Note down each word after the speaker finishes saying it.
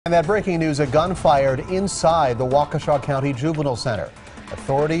And that breaking news, a gun fired inside the Waukesha County Juvenile Center.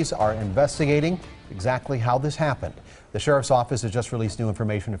 Authorities are investigating exactly how this happened. The sheriff's office has just released new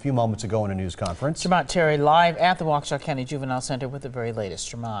information a few moments ago in a news conference. Jamont Terry live at the Waukesha County Juvenile Center with the very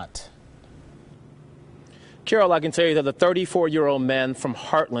latest. Jamont. Carol, I can tell you that the 34-year-old man from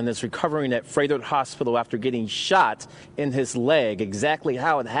Hartland is recovering at Frederick Hospital after getting shot in his leg. Exactly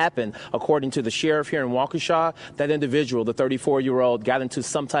how it happened, according to the sheriff here in Waukesha, that individual, the 34-year-old, got into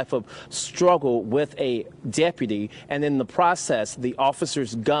some type of struggle with a deputy, and in the process, the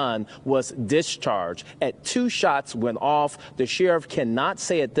officer's gun was discharged. At 2 shots went off. The sheriff cannot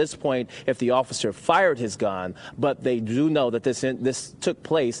say at this point if the officer fired his gun, but they do know that this took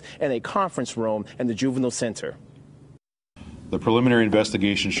place in a conference room in the juvenile center. The preliminary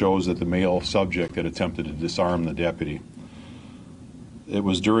investigation shows that the male subject had attempted to disarm the deputy. It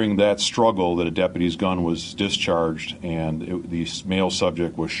was during that struggle that a deputy's gun was discharged and the male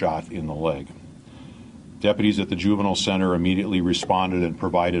subject was shot in the leg. Deputies at the juvenile center immediately responded and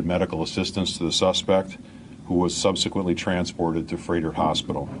provided medical assistance to the suspect, who was subsequently transported to Frederick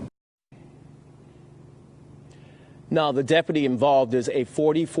Hospital. Now, the deputy involved is a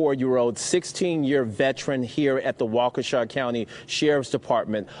 44-year-old, 16-year veteran here at the Waukesha County Sheriff's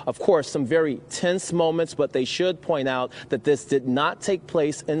Department. Of course, some very tense moments, but they should point out that this did not take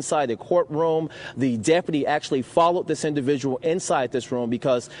place inside a courtroom. The deputy actually followed this individual inside this room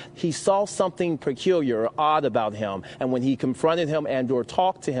because he saw something peculiar or odd about him. And when he confronted him and/or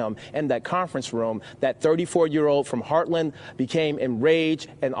talked to him in that conference room, that 34-year-old from Hartland became enraged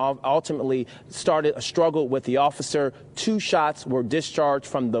and ultimately started a struggle with the officer. 2 shots were discharged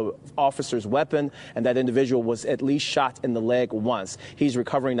from the officer's weapon, and that individual was at least shot in the leg once. He's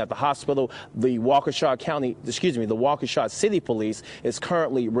recovering at the hospital. The Waukesha City Police is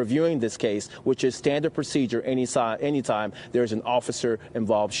currently reviewing this case, which is standard procedure anytime there's an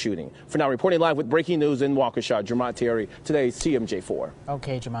officer-involved shooting. For now, reporting live with breaking news in Waukesha, Jamont Terry, today's TMJ4.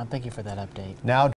 Okay, Jamont, thank you for that update. Now